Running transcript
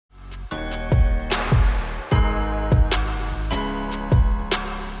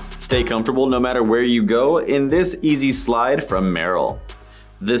Stay comfortable no matter where you go in this easy slide from Merrell.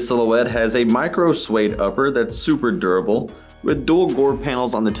 This silhouette has a micro suede upper that's super durable with dual gore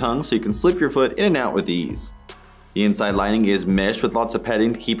panels on the tongue so you can slip your foot in and out with ease. The inside lining is mesh with lots of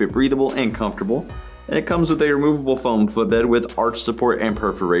padding to keep it breathable and comfortable, and it comes with a removable foam footbed with arch support and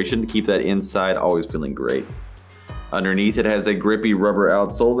perforation to keep that inside always feeling great. Underneath it has a grippy rubber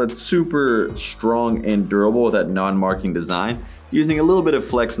outsole that's super strong and durable with that non-marking design, using a little bit of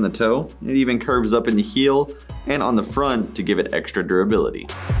flex in the toe. It even curves up in the heel and on the front to give it extra durability.